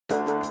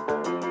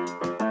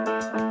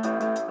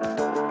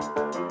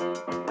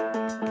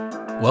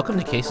Welcome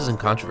to Cases and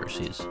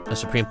Controversies, a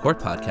Supreme Court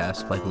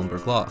podcast by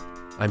Bloomberg Law.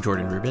 I'm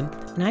Jordan Rubin.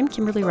 And I'm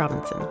Kimberly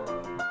Robinson.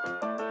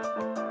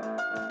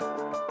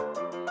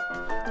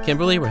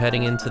 Kimberly, we're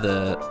heading into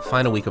the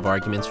final week of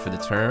arguments for the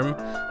term.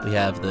 We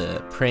have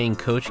the praying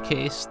coach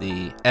case,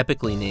 the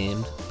epically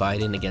named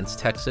Biden against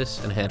Texas,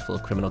 and a handful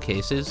of criminal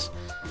cases.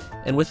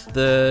 And with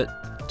the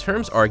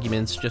term's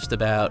arguments just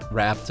about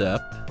wrapped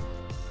up,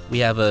 we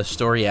have a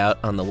story out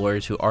on the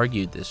lawyers who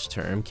argued this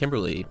term.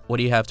 Kimberly, what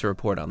do you have to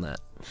report on that?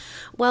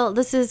 Well,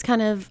 this is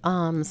kind of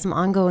some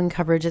ongoing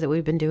coverage that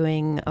we've been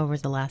doing over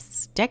the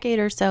last decade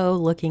or so,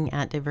 looking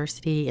at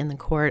diversity in the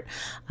court.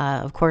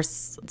 Of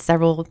course,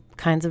 several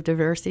kinds of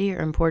diversity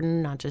are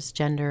important, not just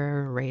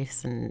gender,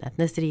 race, and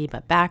ethnicity,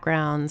 but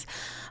backgrounds.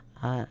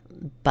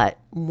 But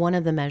one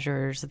of the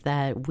measures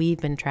that we've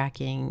been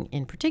tracking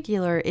in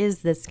particular is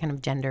this kind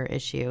of gender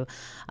issue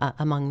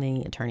among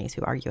the attorneys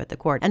who argue at the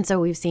court. And so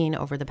we've seen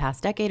over the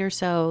past decade or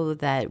so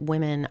that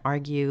women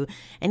argue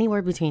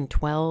anywhere between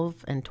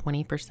 12 and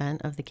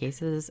 20% of the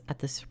cases at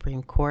the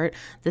Supreme Court.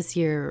 This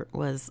year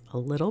was a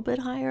little bit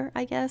higher,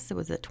 I guess. It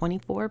was at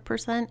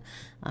 24%.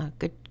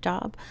 Good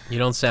job. You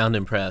don't sound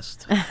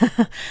impressed.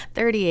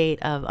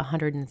 38 of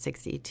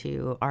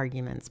 162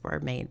 arguments were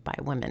made by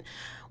women,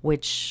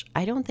 which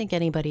I don't think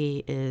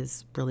anybody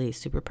is really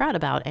super proud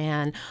about.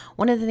 And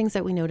one of the things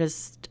that we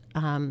noticed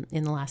in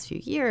the last few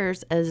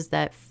years is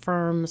that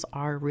firms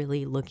are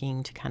really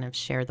looking to kind of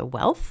share the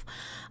wealth,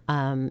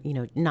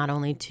 not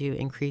only to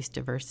increase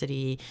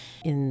diversity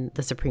in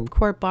the Supreme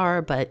Court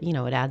bar, but,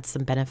 it adds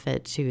some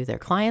benefit to their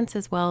clients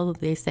as well,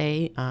 they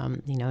say,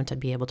 to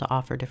be able to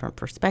offer different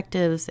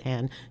perspectives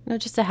and,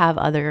 just to have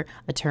other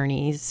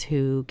attorneys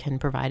who can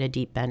provide a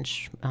deep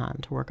bench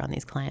to work on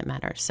these client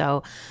matters.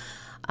 So,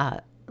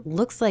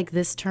 looks like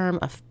this term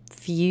a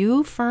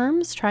few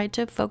firms tried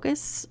to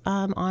focus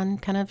on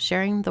kind of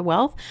sharing the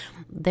wealth.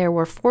 There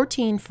were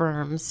 14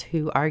 firms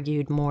who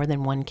argued more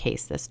than one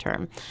case this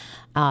term.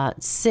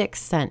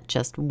 6 sent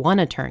just one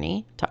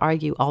attorney to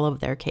argue all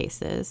of their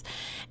cases,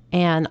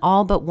 and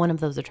all but one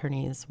of those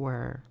attorneys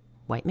were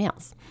white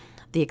males.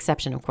 The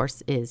exception, of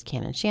course, is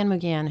Canon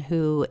Shanmugam,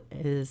 who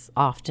is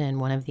often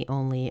one of the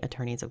only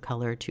attorneys of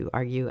color to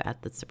argue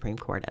at the Supreme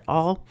Court at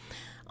all.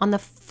 On the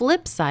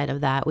flip side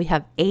of that, we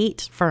have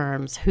 8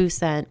 firms who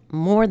sent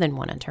more than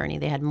one attorney.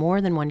 They had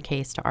more than one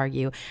case to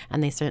argue,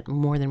 and they sent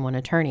more than one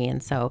attorney.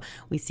 And so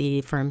we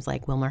see firms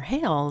like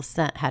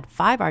WilmerHale had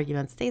 5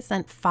 arguments. They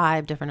sent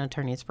 5 different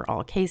attorneys for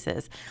all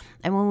cases.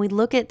 And when we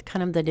look at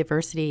kind of the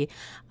diversity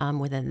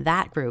within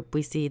that group,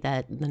 we see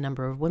that the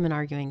number of women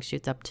arguing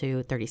shoots up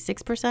to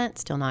 36%.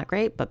 Still not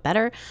great, but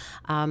better.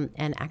 And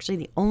actually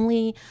the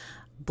only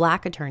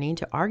Black attorney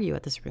to argue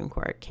at the Supreme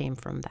Court came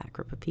from that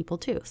group of people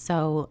too.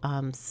 So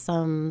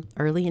some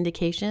early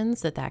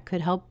indications that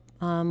could help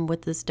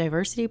with this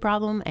diversity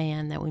problem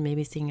and that we may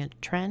be seeing a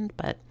trend,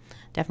 but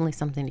definitely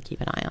something to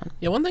keep an eye on.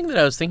 Yeah, one thing that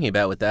I was thinking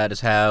about with that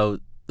is how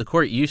the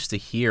court used to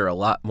hear a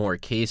lot more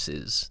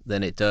cases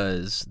than it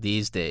does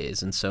these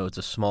days, and so it's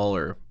a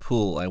smaller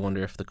pool. I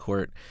wonder if the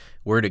court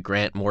were to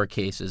grant more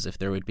cases, if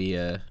there would be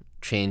a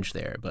change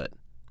there, but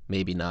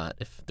maybe not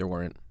if there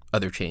weren't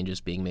other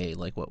changes being made,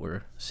 like what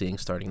we're seeing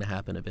starting to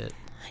happen a bit.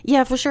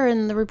 Yeah, for sure.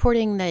 In the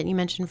reporting that you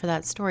mentioned for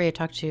that story, I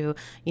talked to,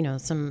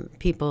 some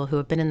people who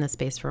have been in this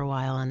space for a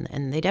while,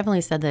 and they definitely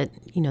said that,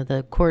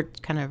 the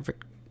court kind of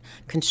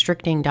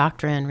constricting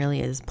doctrine really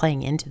is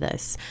playing into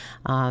this.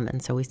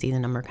 And so we see the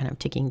number kind of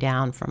ticking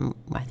down from,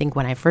 I think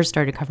when I first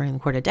started covering the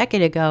court a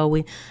decade ago,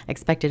 we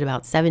expected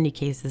about 70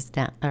 cases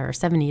down, or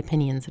 70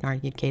 opinions in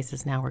argued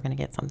cases. Now we're going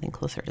to get something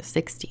closer to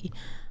 60.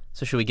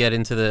 So should we get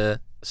into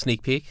the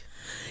sneak peek?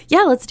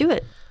 Yeah, let's do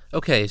it.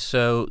 Okay,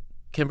 so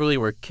Kimberly,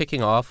 we're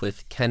kicking off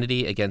with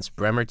Kennedy against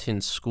Bremerton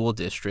School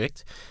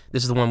District.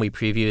 This is the one we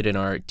previewed in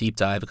our deep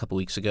dive a couple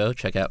weeks ago.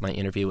 Check out my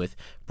interview with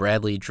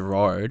Bradley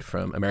Gerard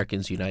from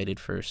Americans United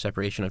for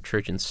Separation of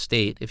Church and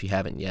State if you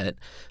haven't yet.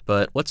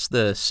 But what's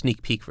the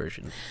sneak peek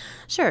version?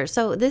 Sure.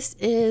 So this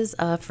is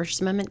a First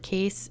Amendment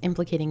case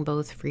implicating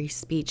both free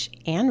speech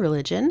and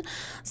religion.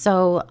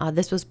 So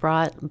this was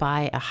brought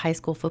by a high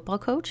school football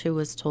coach who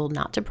was told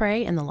not to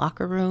pray in the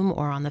locker room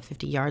or on the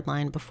 50-yard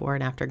line before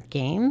and after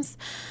games.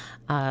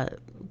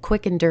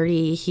 Quick and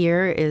dirty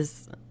here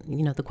is,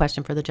 the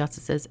question for the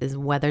justices is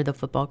whether the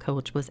football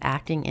coach was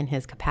acting in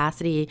his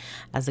capacity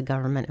as a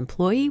government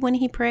employee when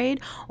he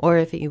prayed, or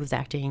if he was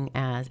acting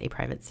as a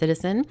private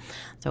citizen.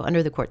 So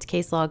under the court's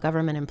case law,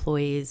 government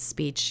employees'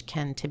 speech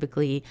can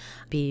typically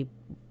be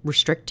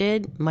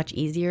restricted much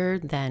easier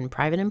than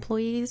private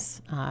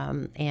employees.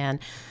 And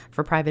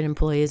for private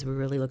employees, we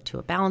really look to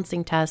a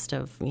balancing test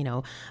of,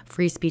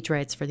 free speech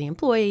rights for the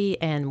employee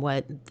and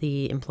what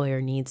the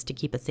employer needs to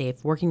keep a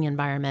safe working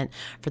environment.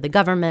 For the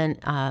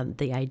government,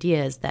 the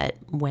idea is that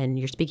when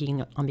you're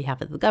speaking on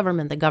behalf of the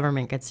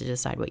government gets to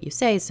decide what you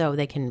say, so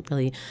they can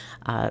really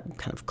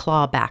kind of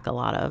claw back a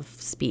lot of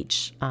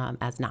speech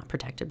as not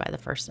protected by the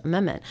First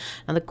Amendment.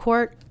 Now, the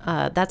court,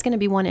 that's going to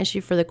be one issue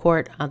for the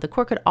court. The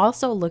court could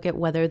also look at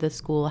whether whether the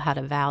school had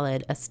a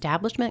valid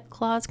establishment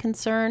clause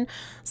concern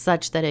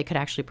such that it could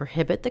actually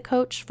prohibit the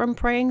coach from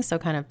praying. So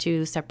kind of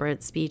two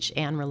separate speech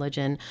and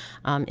religion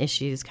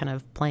issues kind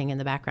of playing in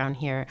the background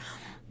here.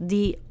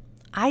 The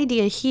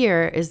idea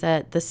here is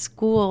that the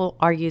school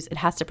argues it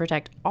has to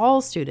protect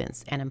all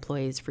students and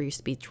employees' free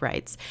speech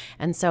rights.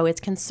 And so it's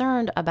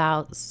concerned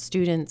about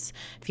students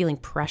feeling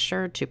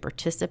pressure to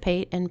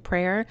participate in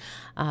prayer.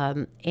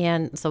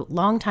 And so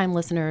longtime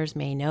listeners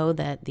may know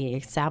that the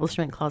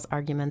Establishment Clause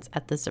arguments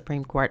at the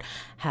Supreme Court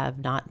have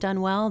not done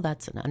well.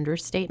 That's an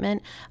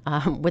understatement,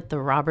 with the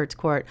Roberts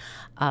Court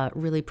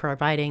really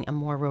providing a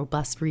more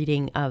robust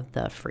reading of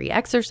the Free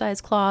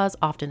Exercise Clause,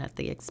 often at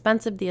the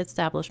expense of the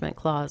Establishment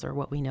Clause, or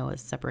what we know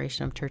as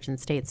separation of church and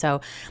state.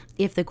 So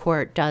if the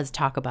court does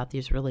talk about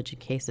these religion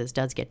cases,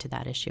 does get to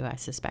that issue, I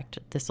suspect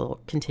this will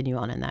continue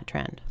on in that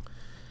trend.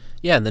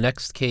 Yeah, and the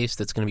next case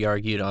that's going to be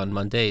argued on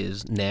Monday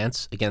is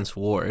Nance against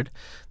Ward.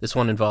 This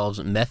one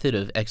involves method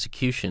of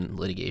execution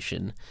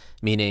litigation,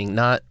 meaning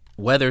not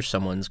whether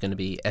someone's going to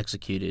be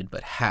executed,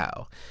 but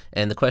how.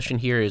 And the question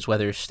here is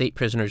whether state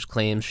prisoners'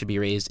 claims should be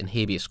raised in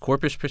habeas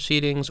corpus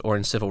proceedings or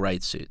in civil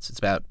rights suits. It's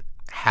about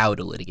how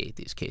to litigate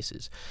these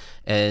cases.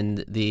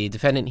 And the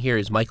defendant here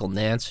is Michael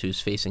Nance,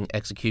 who's facing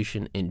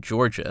execution in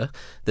Georgia.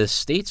 The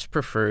state's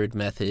preferred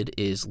method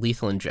is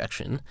lethal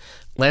injection.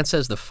 Lance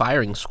says the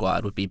firing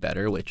squad would be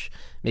better, which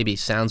maybe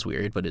sounds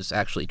weird, but is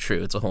actually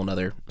true. It's a whole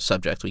other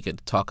subject we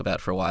could talk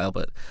about for a while,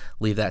 but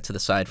leave that to the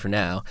side for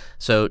now.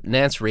 So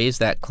Nance raised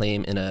that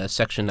claim in a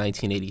Section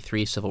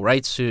 1983 civil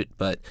rights suit,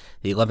 but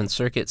the 11th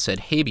Circuit said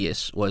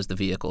habeas was the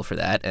vehicle for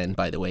that, and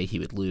by the way, he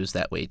would lose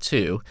that way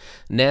too.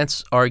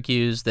 Nance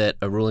argues that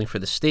a ruling for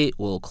the state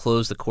will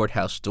close the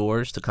courthouse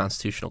doors to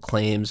constitutional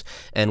claims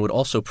and would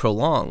also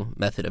prolong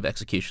method of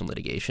execution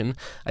litigation.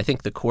 I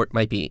think the court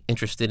might be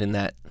interested in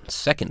that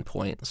second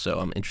point, so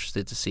I'm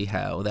interested to see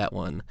how that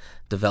one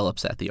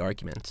develops at the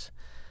argument.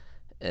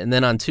 And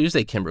then on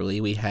Tuesday,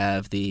 Kimberly, we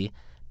have the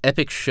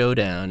epic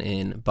showdown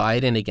in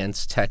Biden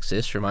against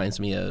Texas. Reminds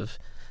me of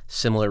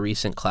similar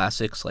recent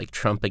classics like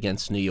Trump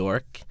against New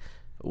York.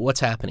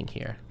 What's happening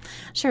here?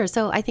 Sure.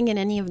 So I think in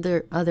any of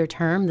the other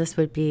term, this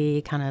would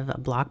be kind of a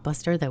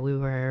blockbuster that we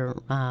were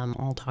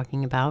all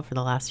talking about for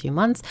the last few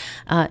months.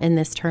 In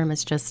this term,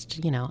 it's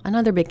just,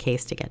 another big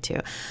case to get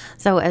to.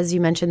 So as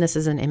you mentioned, this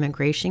is an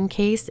immigration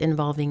case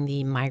involving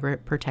the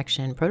Migrant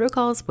Protection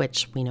Protocols,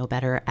 which we know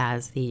better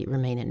as the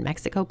Remain in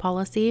Mexico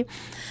policy.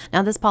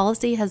 Now, this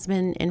policy has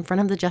been in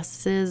front of the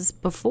justices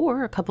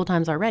before a couple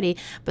times already,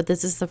 but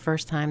this is the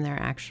first time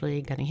they're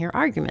actually going to hear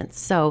arguments.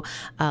 So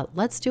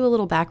let's do a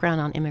little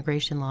background on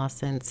immigration law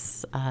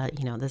since,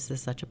 this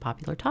is such a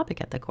popular topic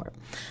at the court.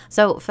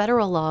 So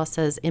federal law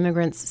says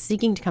immigrants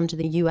seeking to come to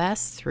the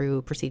U.S.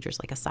 through procedures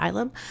like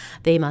asylum,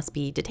 they must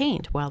be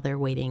detained while they're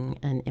waiting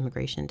an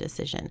immigration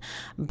decision.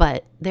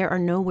 But there are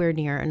nowhere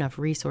near enough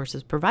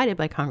resources provided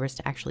by Congress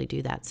to actually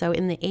do that. So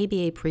in the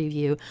ABA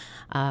preview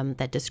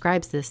that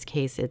describes this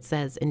case, it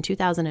says in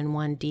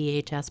 2001,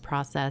 DHS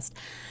processed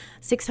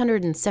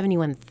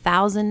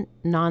 671,000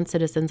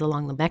 non-citizens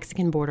along the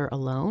Mexican border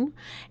alone,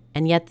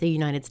 and yet the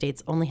United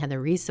States only had the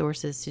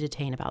resources to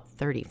detain about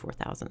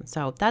 34,000.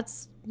 So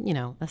that's,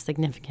 a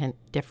significant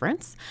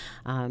difference.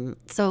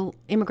 So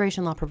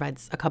immigration law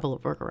provides a couple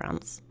of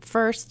workarounds.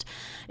 First,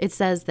 it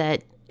says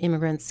that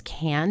immigrants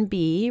can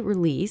be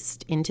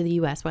released into the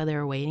U.S. while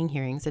they're awaiting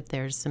hearings if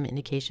there's some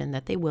indication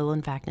that they will,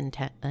 in fact,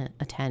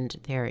 attend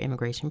their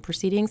immigration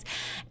proceedings.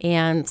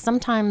 And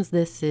sometimes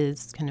this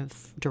is kind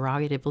of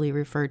derogatively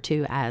referred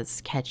to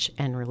as catch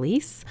and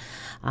release,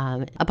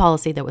 a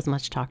policy that was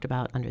much talked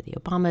about under the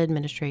Obama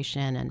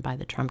administration and by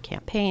the Trump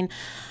campaign.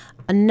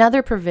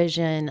 Another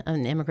provision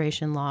in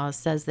immigration law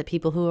says that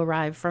people who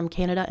arrive from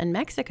Canada and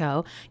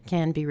Mexico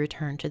can be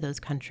returned to those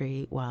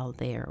countries while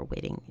they are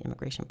awaiting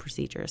immigration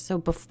procedures. So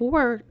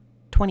before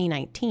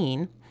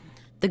 2019,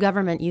 the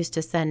government used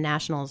to send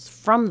nationals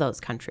from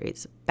those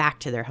countries back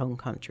to their home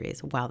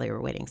countries while they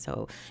were waiting.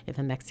 So if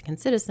a Mexican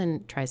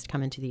citizen tries to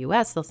come into the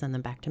U.S., they'll send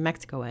them back to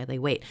Mexico while they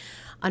wait.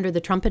 Under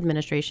the Trump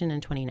administration in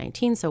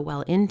 2019, so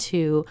well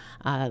into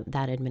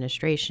that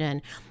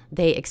administration,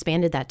 they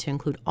expanded that to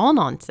include all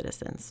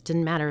non-citizens.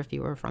 Didn't matter if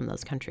you were from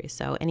those countries.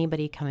 So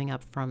anybody coming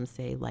up from,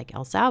 say, like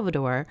El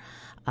Salvador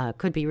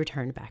could be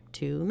returned back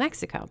to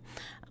Mexico.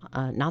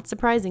 Not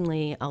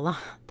surprisingly,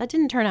 that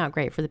didn't turn out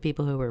great for the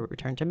people who were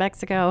returned to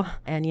Mexico.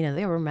 And,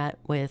 they were met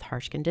with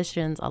harsh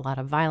conditions, a lot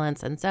of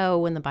violence. And so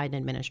when the Biden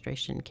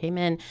administration came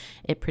in,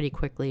 it pretty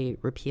quickly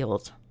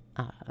repealed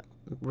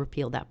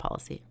that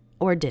policy.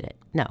 Or did it?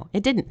 No,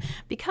 it didn't.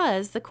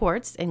 Because the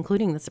courts,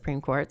 including the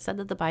Supreme Court, said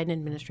that the Biden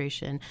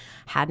administration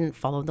hadn't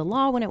followed the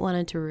law when it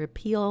wanted to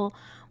repeal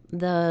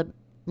the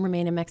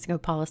Remain in Mexico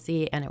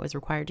policy, and it was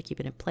required to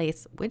keep it in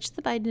place, which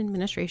the Biden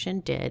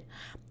administration did.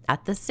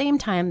 At the same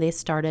time, they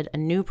started a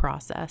new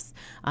process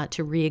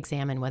to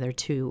re-examine whether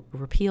to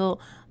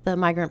repeal the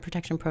Migrant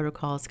Protection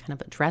Protocols, kind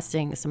of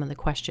addressing some of the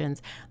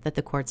questions that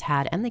the courts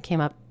had, and they came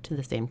up to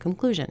the same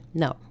conclusion.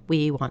 No,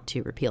 we want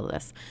to repeal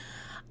this.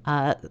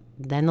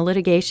 Then the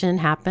litigation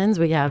happens.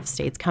 We have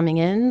states coming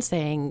in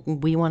saying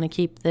we want to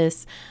keep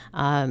this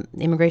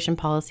immigration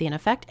policy in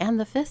effect. And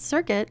the Fifth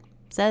Circuit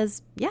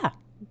says, yeah,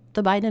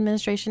 the Biden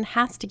administration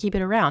has to keep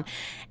it around.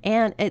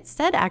 And it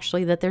said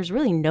actually that there's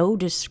really no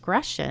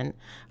discretion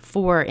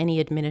for any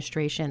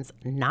administrations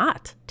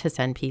not to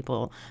send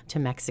people to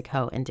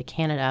Mexico and to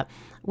Canada,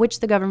 which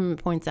the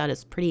government points out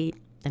is pretty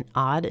an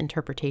odd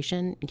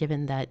interpretation,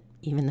 given that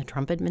even the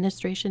Trump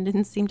administration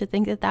didn't seem to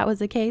think that that was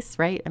the case,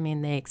 right? I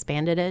mean, they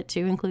expanded it to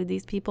include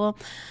these people.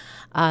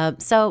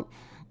 So,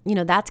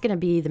 that's going to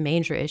be the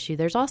major issue.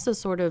 There's also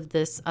sort of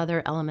this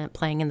other element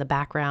playing in the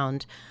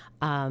background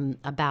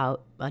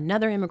about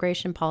another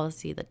immigration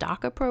policy, the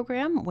DACA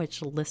program,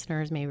 which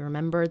listeners may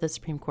remember the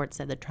Supreme Court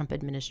said the Trump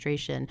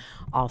administration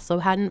also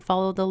hadn't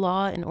followed the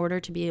law in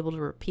order to be able to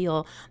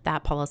repeal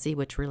that policy,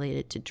 which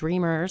related to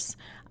Dreamers.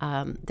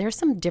 There's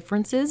some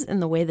differences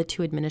in the way the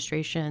two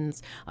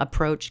administrations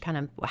approached kind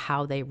of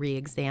how they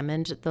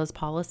re-examined those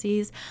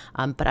policies,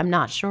 but I'm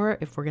not sure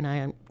if we're going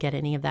to get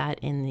any of that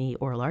in the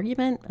oral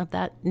argument of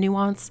that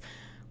nuance.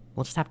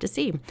 We'll just have to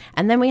see.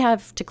 And then we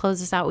have, to close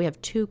this out, we have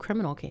two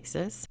criminal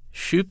cases.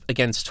 Shoup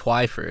against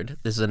Twyford.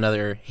 This is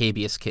another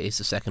habeas case,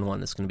 the second one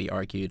that's going to be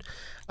argued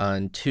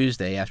on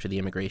Tuesday after the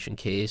immigration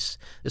case.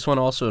 This one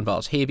also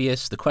involves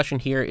habeas. The question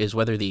here is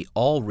whether the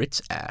All Writs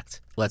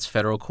Act lets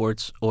federal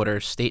courts order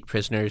state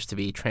prisoners to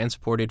be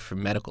transported for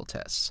medical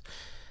tests.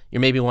 You're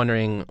maybe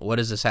wondering, what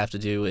does this have to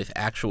do with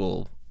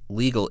actual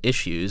legal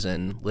issues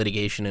and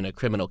litigation in a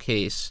criminal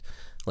case?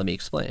 Let me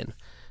explain.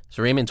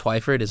 So Raymond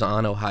Twyford is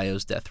on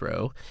Ohio's death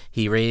row.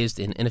 He raised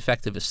an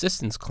ineffective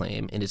assistance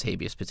claim in his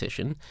habeas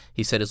petition.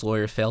 He said his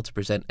lawyer failed to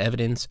present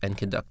evidence and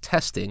conduct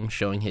testing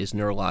showing his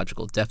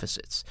neurological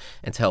deficits.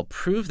 And to help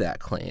prove that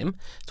claim,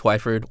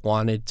 Twyford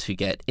wanted to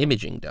get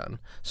imaging done.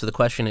 So the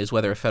question is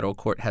whether a federal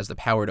court has the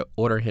power to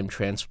order him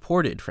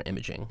transported for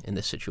imaging in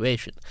this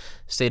situation.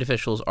 State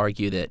officials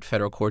argue that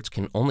federal courts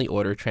can only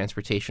order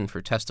transportation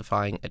for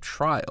testifying at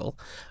trial.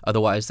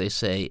 Otherwise, they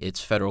say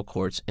it's federal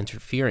courts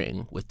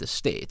interfering with the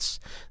states.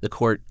 The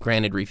court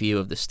granted review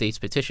of the state's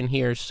petition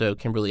here, so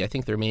Kimberly, I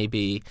think there may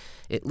be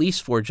at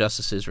least 4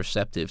 justices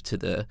receptive to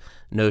the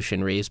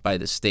notion raised by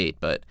the state,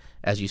 but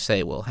as you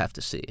say, we'll have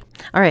to see.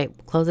 All right,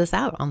 close us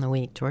out on the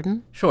week,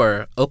 Jordan.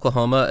 Sure.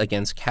 Oklahoma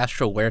against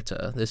Castro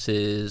Huerta. This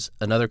is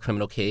another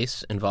criminal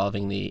case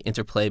involving the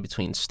interplay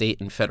between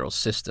state and federal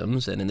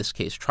systems, and in this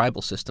case,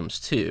 tribal systems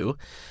too.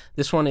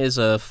 This one is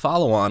a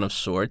follow-on of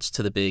sorts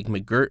to the big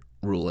McGirt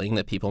ruling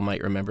that people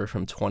might remember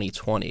from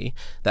 2020.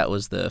 That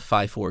was the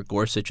 5-4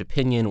 Gorsuch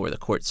opinion where the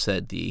court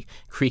said the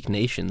Creek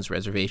Nations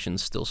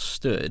reservations still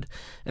stood.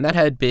 And that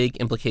had big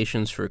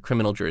implications for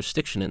criminal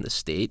jurisdiction in the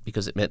state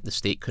because it meant the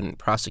state couldn't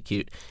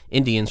prosecute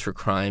Indians for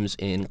crimes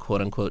in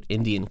quote-unquote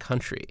Indian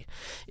country.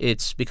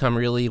 It's become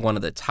really one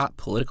of the top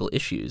political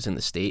issues in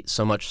the state,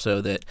 so much so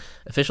that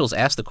officials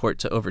asked the court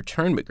to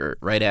overturn McGirt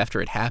right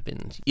after it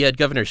happened. You had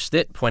Governor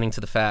Stitt pointing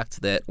to the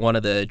fact that one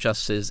of the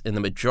justices in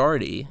the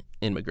majority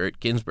in McGirt,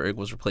 Ginsburg,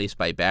 was replaced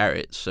by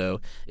Barrett, so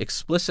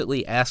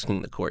explicitly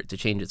asking the court to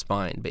change its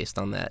mind based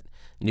on that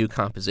new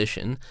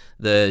composition.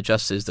 The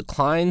justices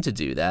declined to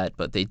do that,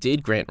 but they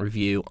did grant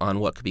review on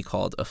what could be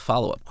called a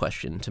follow-up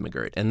question to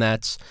McGirt, and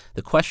that's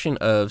the question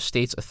of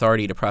states'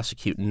 authority to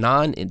prosecute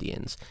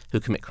non-Indians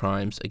who commit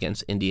crimes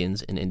against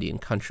Indians in Indian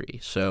country.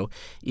 So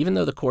even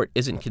though the court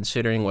isn't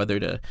considering whether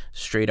to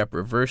straight-up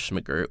reverse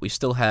McGirt, we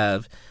still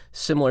have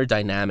similar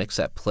dynamics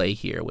at play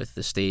here, with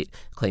the state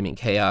claiming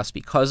chaos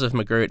because of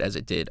McGirt as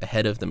it did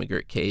ahead of the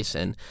McGirt case,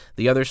 and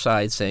the other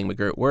side saying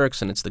McGirt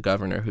works and it's the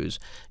governor who's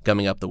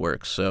gumming up the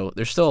works. So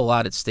there's still a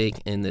lot at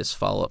stake in this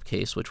follow-up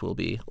case, which we'll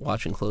be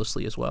watching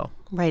closely as well.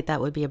 Right,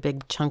 that would be a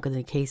big chunk of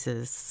the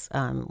cases,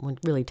 would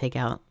really take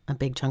out a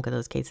big chunk of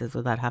those cases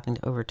without having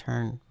to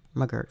overturn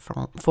McGirt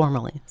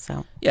formally.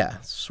 So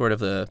yeah, sort of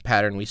the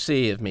pattern we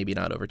see of maybe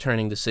not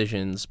overturning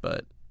decisions,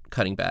 but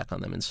cutting back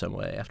on them in some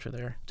way after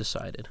they're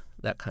decided,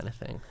 that kind of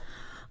thing.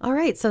 All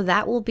right, so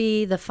that will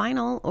be the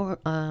final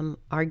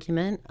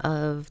argument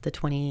of the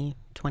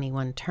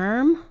 2021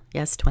 term.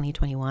 Yes,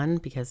 2021,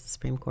 because the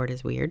Supreme Court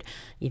is weird,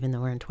 even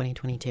though we're in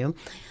 2022.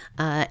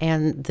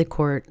 And the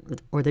court,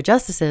 or the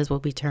justices, will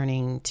be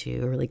turning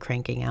to really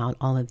cranking out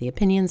all of the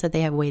opinions that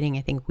they have waiting.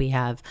 I think we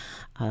have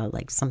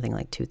something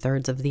like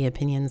 2/3 of the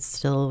opinions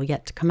still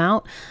yet to come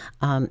out.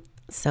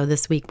 So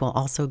this week will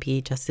also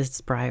be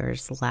Justice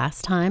Breyer's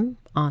last time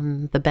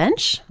on the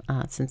bench,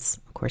 since,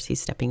 of course,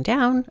 he's stepping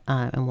down,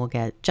 and we'll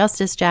get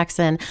Justice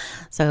Jackson.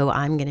 So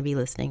I'm going to be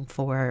listening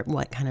for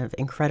what kind of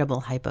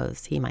incredible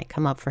hypos he might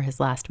come up for his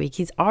last week.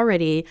 He's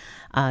already,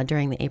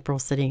 during the April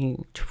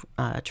sitting,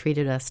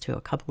 treated us to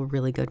a couple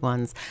really good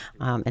ones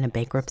in a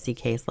bankruptcy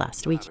case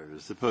last week.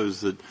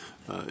 Suppose that,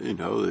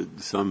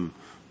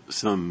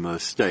 some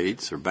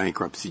states or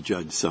bankruptcy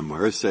judge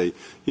somewhere say,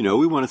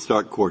 we want to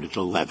start court at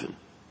 11.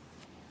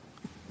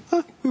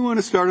 We want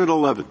to start at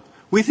 11.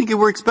 We think it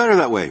works better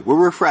that way. We're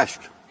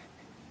refreshed.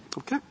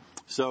 Okay.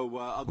 So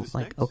I'll just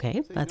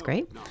okay, that's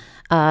great.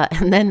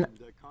 And then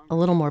a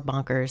little more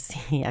bonkers.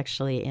 He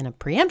actually, in a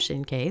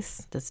preemption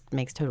case, this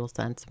makes total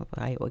sense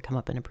why it would come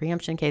up in a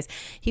preemption case,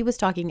 he was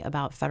talking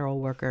about federal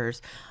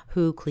workers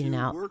who clean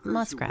out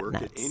muskrat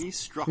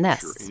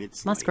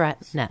nests.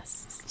 Muskrat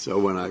nests. So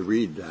when I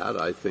read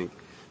that, I think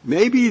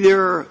maybe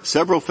there are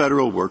several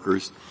federal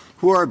workers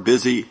who are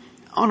busy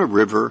on a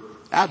river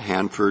at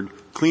Hanford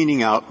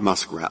cleaning out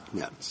muskrat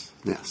nests,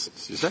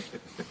 you see?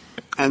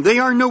 And they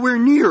are nowhere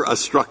near a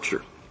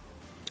structure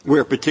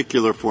where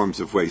particular forms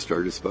of waste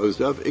are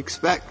disposed of,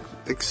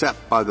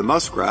 except by the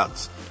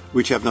muskrats,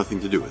 which have nothing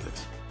to do with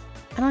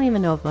it. I don't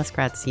even know if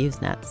muskrats use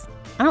nets.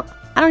 I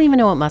don't even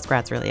know what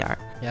muskrats really are.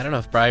 Yeah, I don't know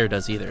if Breyer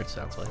does either, it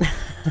sounds like.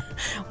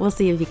 We'll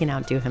see if he can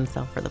outdo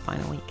himself for the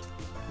final week.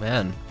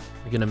 Man,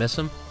 you're going to miss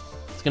him?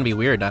 It's going to be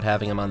weird not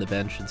having him on the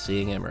bench and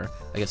seeing him, or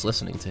I guess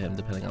listening to him,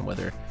 depending on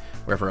whether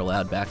we're ever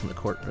allowed back in the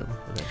courtroom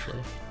eventually.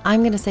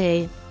 I'm going to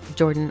say,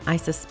 Jordan, I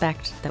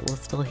suspect that we'll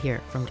still hear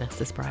from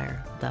Justice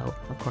Breyer, though,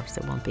 of course,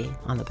 it won't be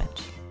on the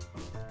bench.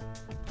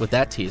 With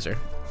that teaser,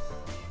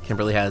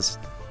 Kimberly has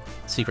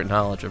secret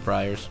knowledge of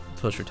Breyer's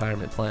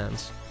post-retirement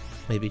plans.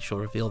 Maybe she'll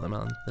reveal them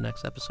on the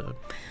next episode.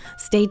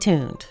 Stay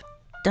tuned.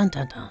 Dun,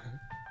 dun, dun.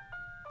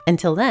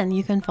 Until then,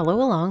 you can follow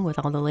along with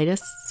all the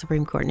latest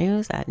Supreme Court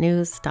news at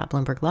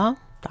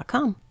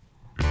news.bloomberglaw.com.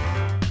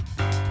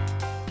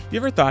 You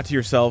ever thought to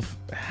yourself,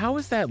 how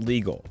is that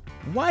legal?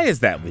 Why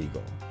is that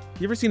legal?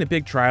 You ever seen a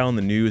big trial in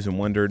the news and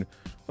wondered,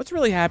 what's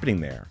really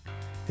happening there?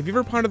 Have you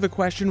ever pondered the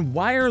question,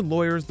 why are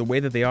lawyers the way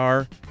that they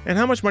are? And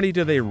how much money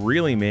do they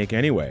really make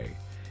anyway?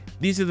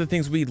 These are the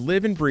things we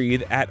live and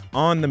breathe at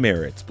On the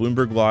Merits,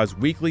 Bloomberg Law's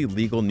weekly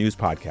legal news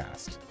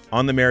podcast.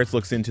 On the Merits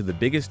looks into the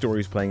biggest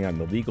stories playing out in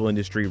the legal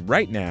industry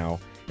right now,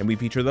 and we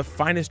feature the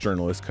finest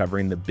journalists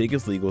covering the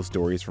biggest legal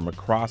stories from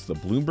across the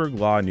Bloomberg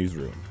Law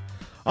newsroom.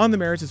 On the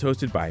Merits is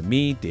hosted by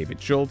me, David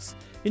Schultz,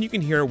 and you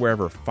can hear it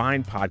wherever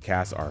fine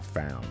podcasts are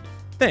found.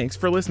 Thanks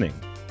for listening.